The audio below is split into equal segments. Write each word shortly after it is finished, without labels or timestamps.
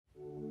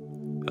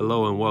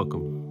Hello and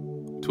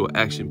welcome to an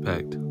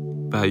action-packed,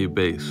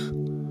 value-based,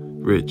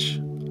 rich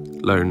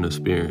learning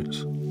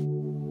experience.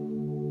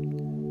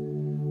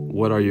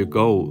 What are your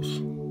goals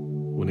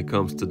when it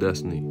comes to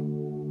destiny?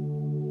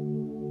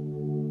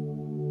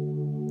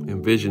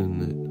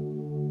 Envisioning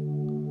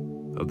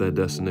it of that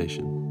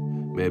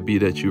destination. May it be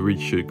that you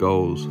reach your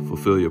goals,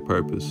 fulfill your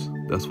purpose.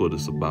 That's what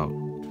it's about.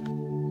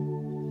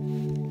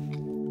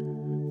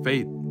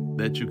 Faith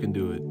that you can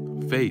do it.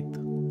 Faith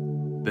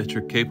that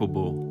you're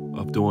capable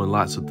of doing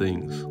lots of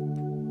things.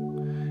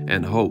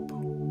 And hope,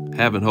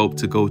 having hope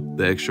to go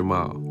the extra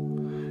mile.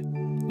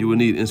 You will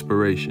need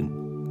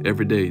inspiration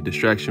every day,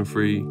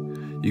 distraction-free.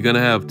 You're gonna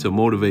have to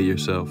motivate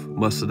yourself,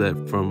 muster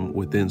that from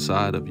within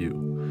inside of you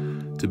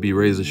to be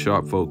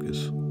razor-sharp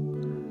focused,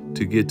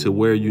 to get to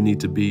where you need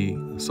to be.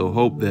 So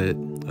hope that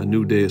a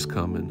new day is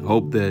coming.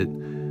 Hope that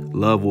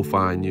love will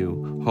find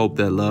you. Hope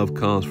that love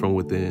comes from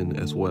within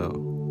as well.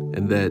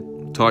 And that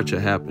torch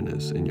of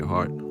happiness in your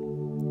heart.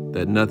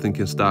 That nothing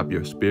can stop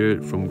your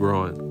spirit from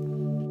growing,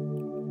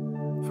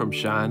 from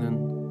shining,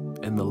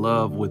 and the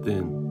love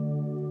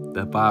within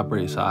that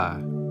vibrates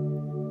high.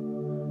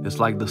 It's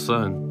like the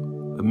sun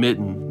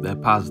emitting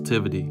that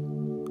positivity.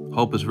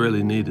 Hope is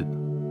really needed.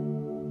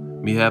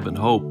 Me having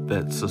hope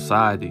that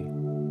society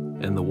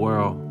and the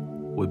world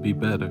would be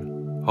better.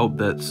 Hope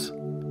there's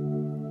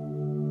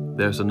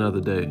another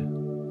day,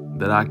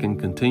 that I can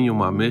continue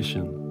my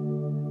mission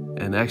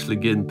and actually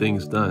getting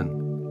things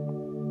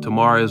done.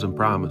 Tomorrow isn't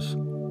promised.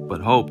 But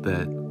hope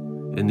that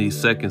in these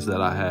seconds that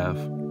I have,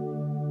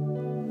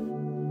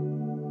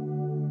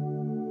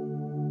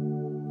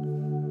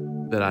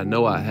 that I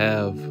know I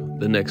have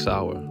the next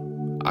hour,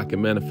 I can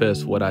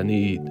manifest what I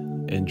need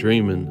and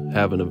dreaming,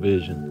 having a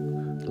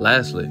vision.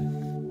 Lastly,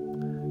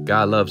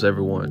 God loves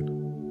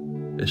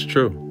everyone. It's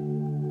true.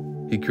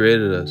 He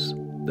created us.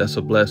 That's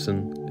a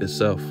blessing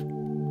itself.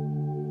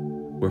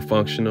 We're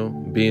functional,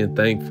 being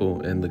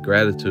thankful, and the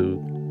gratitude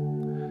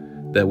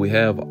that we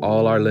have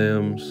all our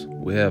limbs,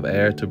 we have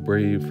air to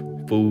breathe,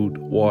 food,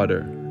 water,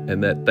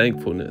 and that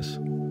thankfulness,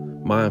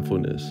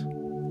 mindfulness.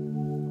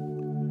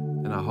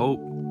 And I hope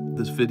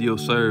this video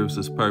serves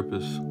its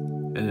purpose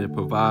and it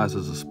provides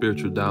as a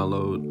spiritual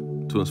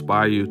download to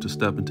inspire you to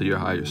step into your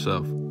higher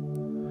self,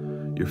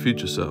 your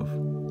future self.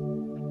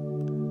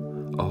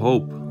 A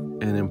hope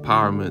and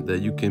empowerment that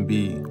you can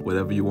be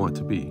whatever you want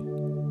to be.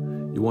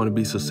 You want to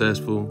be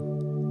successful,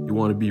 you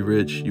want to be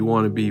rich, you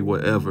want to be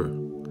whatever.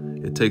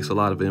 It takes a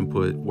lot of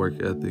input,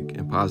 work ethic,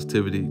 and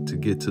positivity to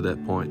get to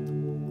that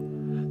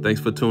point. Thanks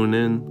for tuning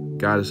in.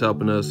 God is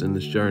helping us in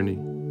this journey.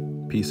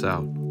 Peace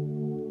out.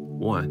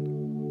 1.